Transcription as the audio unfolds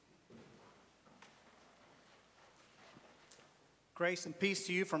Grace and peace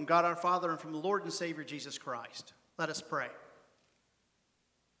to you from God our Father and from the Lord and Savior Jesus Christ. Let us pray.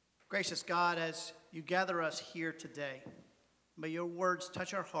 Gracious God, as you gather us here today, may your words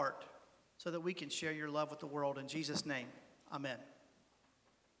touch our heart so that we can share your love with the world. In Jesus' name, amen.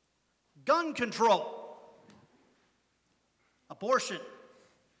 Gun control, abortion,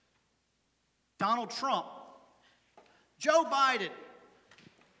 Donald Trump, Joe Biden,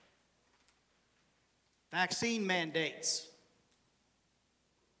 vaccine mandates,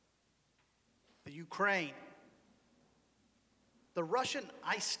 the Ukraine, the Russian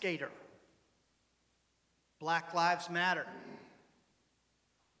ice skater, Black Lives Matter,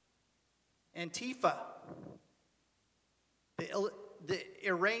 Antifa, the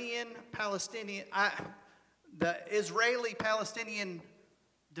Iranian-Palestinian, the Israeli-Palestinian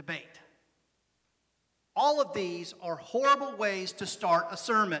debate. All of these are horrible ways to start a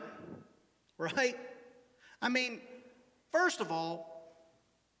sermon, right? I mean, first of all,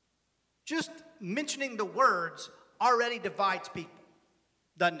 just mentioning the words already divides people,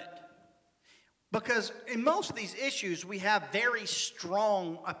 doesn't it? Because in most of these issues, we have very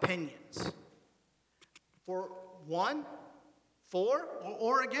strong opinions. For one, for,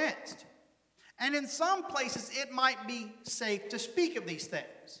 or against. And in some places, it might be safe to speak of these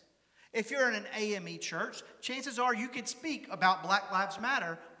things. If you're in an AME church, chances are you could speak about Black Lives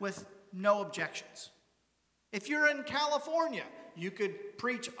Matter with no objections. If you're in California, you could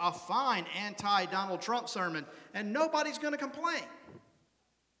preach a fine anti-Donald Trump sermon and nobody's going to complain.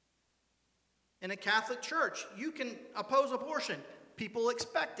 In a Catholic church, you can oppose abortion. People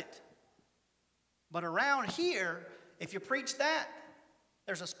expect it. But around here, if you preach that,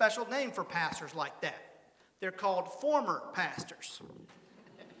 there's a special name for pastors like that. They're called former pastors.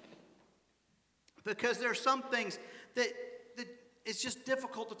 Because there's some things that it's just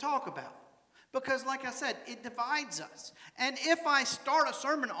difficult to talk about. Because like I said, it divides us. And if I start a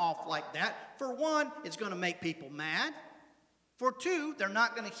sermon off like that, for one, it's going to make people mad. For two, they're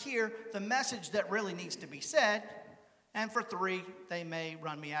not going to hear the message that really needs to be said. And for three, they may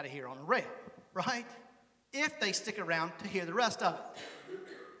run me out of here on a rail, right? If they stick around to hear the rest of it.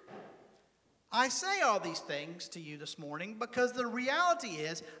 I say all these things to you this morning because the reality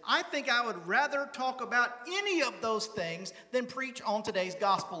is, I think I would rather talk about any of those things than preach on today's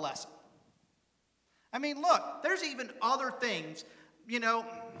gospel lesson. I mean, look, there's even other things, let's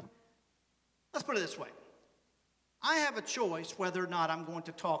put it this way. I have a choice whether or not I'm going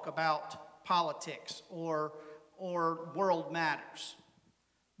to talk about politics or world matters.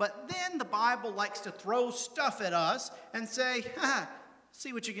 But then the Bible likes to throw stuff at us and say,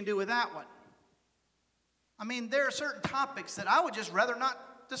 see what you can do with that one. I mean, there are certain topics that I would just rather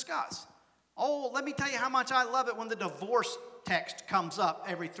not discuss. Oh, let me tell you how much I love it when the divorce text comes up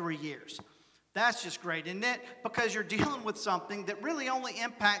every 3 years. That's just great, isn't it? Because you're dealing with something that really only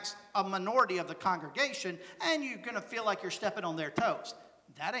impacts a minority of the congregation, and you're going to feel like you're stepping on their toes.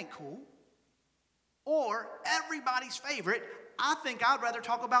 That ain't cool. Or everybody's favorite, I think I'd rather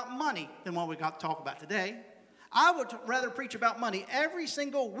talk about money than what we got to talk about today. I would rather preach about money every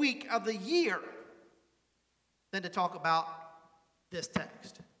single week of the year than to talk about this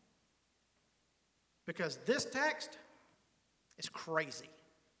text. Because this text is crazy.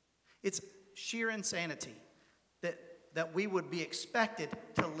 It's sheer insanity that we would be expected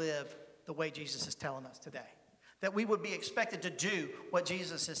to live the way Jesus is telling us today. That we would be expected to do what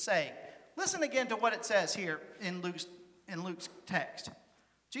Jesus is saying. Listen again to what it says here in Luke's text.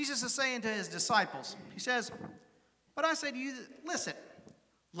 Jesus is saying to his disciples, he says, "But I say to you, listen,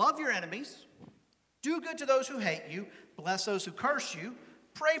 love your enemies, do good to those who hate you, bless those who curse you,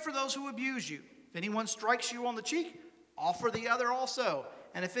 pray for those who abuse you. If anyone strikes you on the cheek, offer the other also.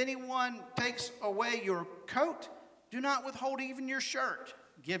 And if anyone takes away your coat, do not withhold even your shirt.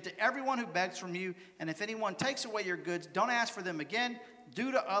 Give to everyone who begs from you. And if anyone takes away your goods, don't ask for them again.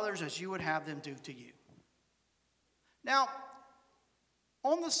 Do to others as you would have them do to you." Now,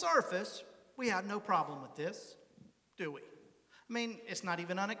 on the surface, we have no problem with this, do we? I mean, it's not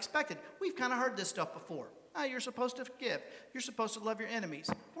even unexpected. We've kind of heard this stuff before. Oh, you're supposed to forgive. You're supposed to love your enemies.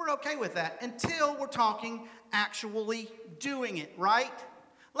 We're okay with that until we're talking actually doing it, right?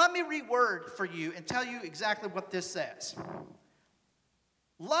 Let me reword for you and tell you exactly what this says.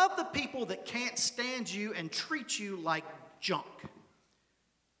 Love the people that can't stand you and treat you like junk.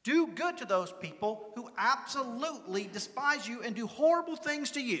 Do good to those people who absolutely despise you and do horrible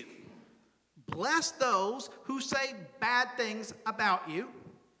things to you. Bless those who say bad things about you.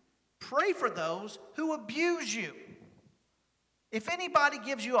 Pray for those who abuse you. If anybody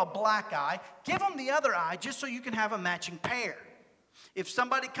gives you a black eye, give them the other eye just so you can have a matching pair. If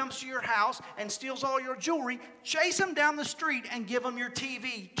somebody comes to your house and steals all your jewelry, chase them down the street and give them your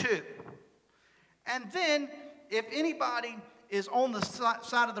TV too. And then, if anybody is on the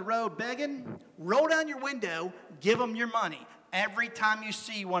side of the road begging, roll down your window, give them your money every time you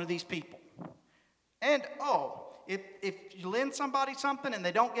see one of these people. And, if you lend somebody something and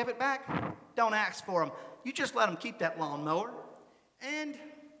they don't give it back, don't ask for them. You just let them keep that lawnmower and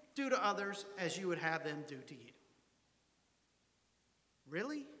do to others as you would have them do to you.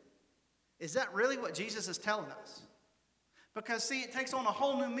 Really? Is that really what Jesus is telling us? Because, see, it takes on a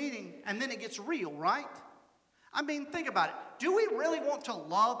whole new meaning, and then it gets real, right? I mean, think about it. Do we really want to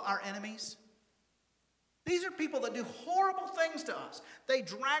love our enemies? These are people that do horrible things to us. They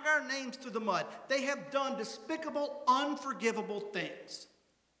drag our names through the mud. They have done despicable, unforgivable things.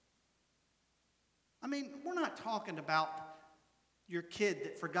 I mean, we're not talking about your kid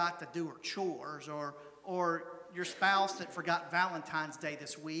that forgot to do her chores, or your spouse that forgot Valentine's Day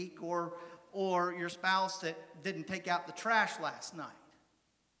this week, or your spouse that didn't take out the trash last night.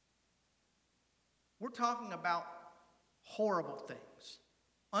 We're talking about horrible things,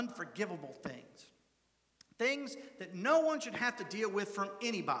 unforgivable things, things that no one should have to deal with from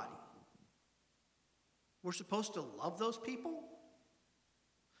anybody. We're supposed to love those people.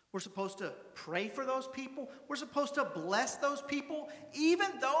 We're supposed to pray for those people. We're supposed to bless those people, even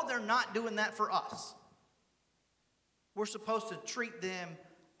though they're not doing that for us. We're supposed to treat them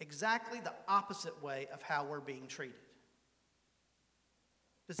exactly the opposite way of how we're being treated.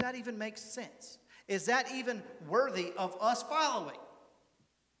 Does that even make sense? Is that even worthy of us following?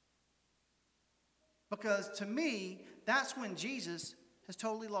 Because to me, that's when Jesus has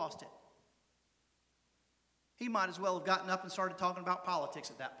totally lost it. He might as well have gotten up and started talking about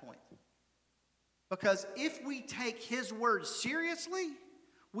politics at that point. Because if we take his words seriously,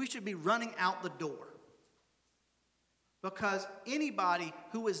 we should be running out the door. Because anybody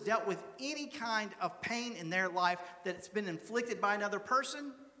who has dealt with any kind of pain in their life that's been inflicted by another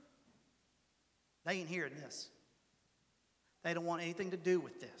person, they ain't hearing this. They don't want anything to do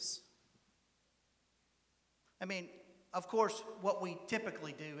with this. I mean, of course, what we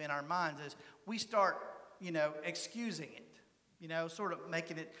typically do in our minds is we start, excusing it, sort of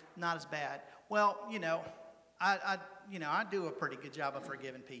making it not as bad. Well, I do a pretty good job of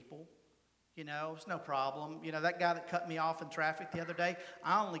forgiving people. It's no problem. That guy that cut me off in traffic the other day,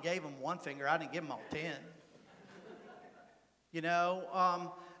 I only gave him one finger. I didn't give him all 10.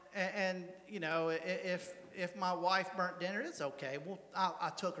 If my wife burnt dinner, it's okay. Well,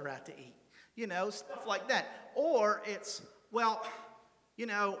 I took her out to eat. Stuff like that. Or it's,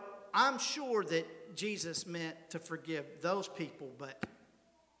 I'm sure that Jesus meant to forgive those people, but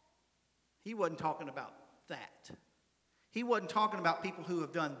he wasn't talking about that. He wasn't talking about people who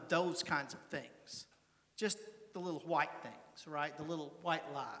have done those kinds of things. Just the little white things, right? The little white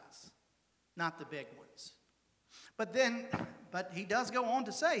lies, not the big ones. But he does go on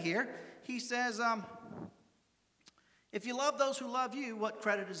to say here, he says, if you love those who love you, what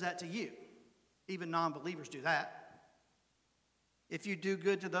credit is that to you? Even non-believers do that. If you do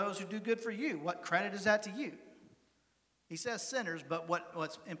good to those who do good for you, what credit is that to you? He says sinners, but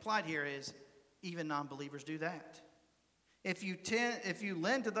what's implied here is even non-believers do that. If you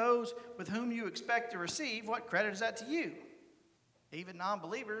lend to those with whom you expect to receive, what credit is that to you? Even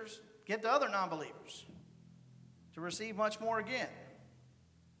non-believers give to other non-believers to receive much more again.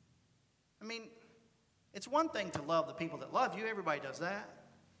 I mean, it's one thing to love the people that love you. Everybody does that.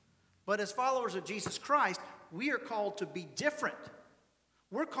 But as followers of Jesus Christ, we are called to be different.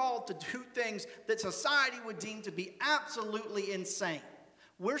 We're called to do things that society would deem to be absolutely insane.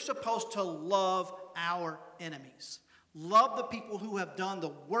 We're supposed to love our enemies. Love the people who have done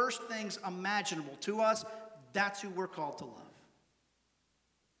the worst things imaginable to us. That's who we're called to love.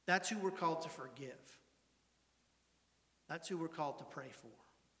 That's who we're called to forgive. That's who we're called to pray for.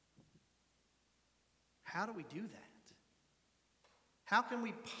 How do we do that? How can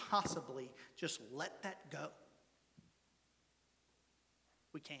we possibly just let that go?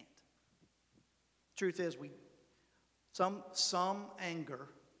 We can't. Truth is, some anger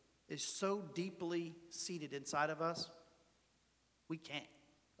is so deeply seated inside of us, we can't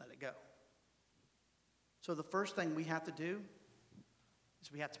let it go. So the first thing we have to do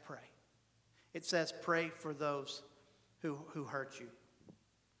is we have to pray. It says pray for those who hurt you.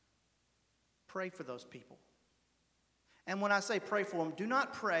 Pray for those people. And when I say pray for them, do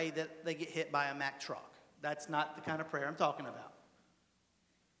not pray that they get hit by a Mack truck. That's not the kind of prayer I'm talking about.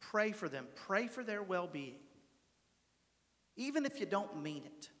 Pray for them. Pray for their well-being. Even if you don't mean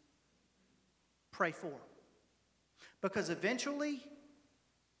it, pray for them. Because eventually,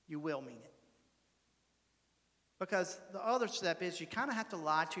 you will mean it. Because the other step is you kind of have to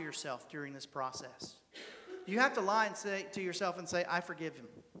lie to yourself during this process. You have to lie and say to yourself and say, I forgive him.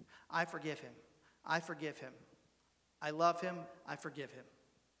 I forgive him. I forgive him. I love him. I forgive him.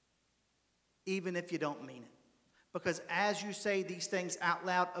 Even if you don't mean it. Because as you say these things out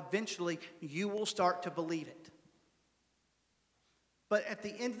loud, eventually you will start to believe it. But at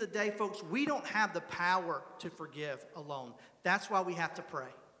the end of the day, folks, we don't have the power to forgive alone. That's why we have to pray.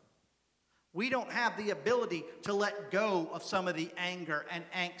 We don't have the ability to let go of some of the anger and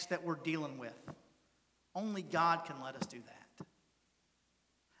angst that we're dealing with. Only God can let us do that.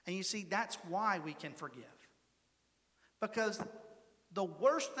 And you see, that's why we can forgive. Because the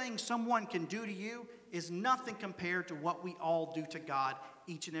worst thing someone can do to you is nothing compared to what we all do to God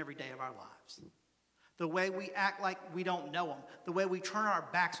each and every day of our lives. The way we act like we don't know him, the way we turn our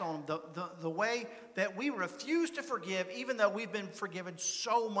backs on him, the way that we refuse to forgive even though we've been forgiven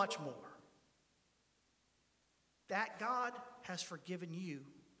so much more. That God has forgiven you,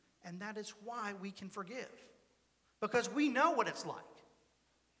 and that is why we can forgive. Because we know what it's like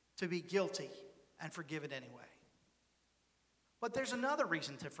to be guilty and forgive it anyway. But there's another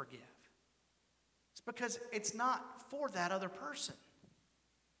reason to forgive. It's because it's not for that other person.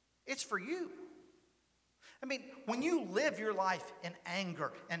 It's for you. I mean, when you live your life in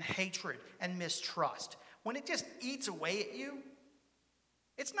anger and hatred and mistrust, when it just eats away at you,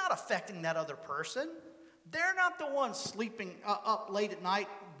 it's not affecting that other person. They're not the ones sleeping up late at night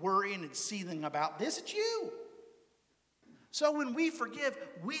worrying and seething about this. It's you. So when we forgive,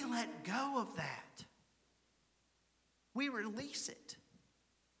 we let go of that. We release it.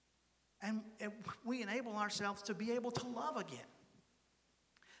 And we enable ourselves to be able to love again.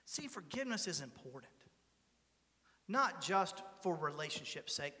 See, forgiveness is important. Not just for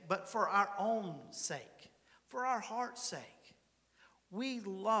relationship's sake, but for our own sake, for our heart's sake. We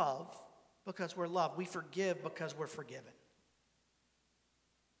love because we're loved. We forgive because we're forgiven.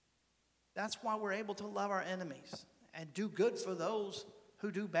 That's why we're able to love our enemies and do good for those who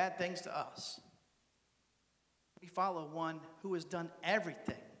do bad things to us. We follow one who has done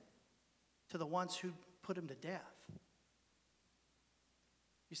everything to the ones who put him to death.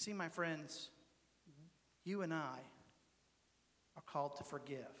 You see, my friends, you and I are called to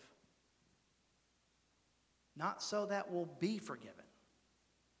forgive. Not so that we'll be forgiven.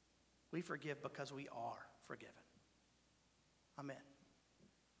 We forgive because we are forgiven. Amen.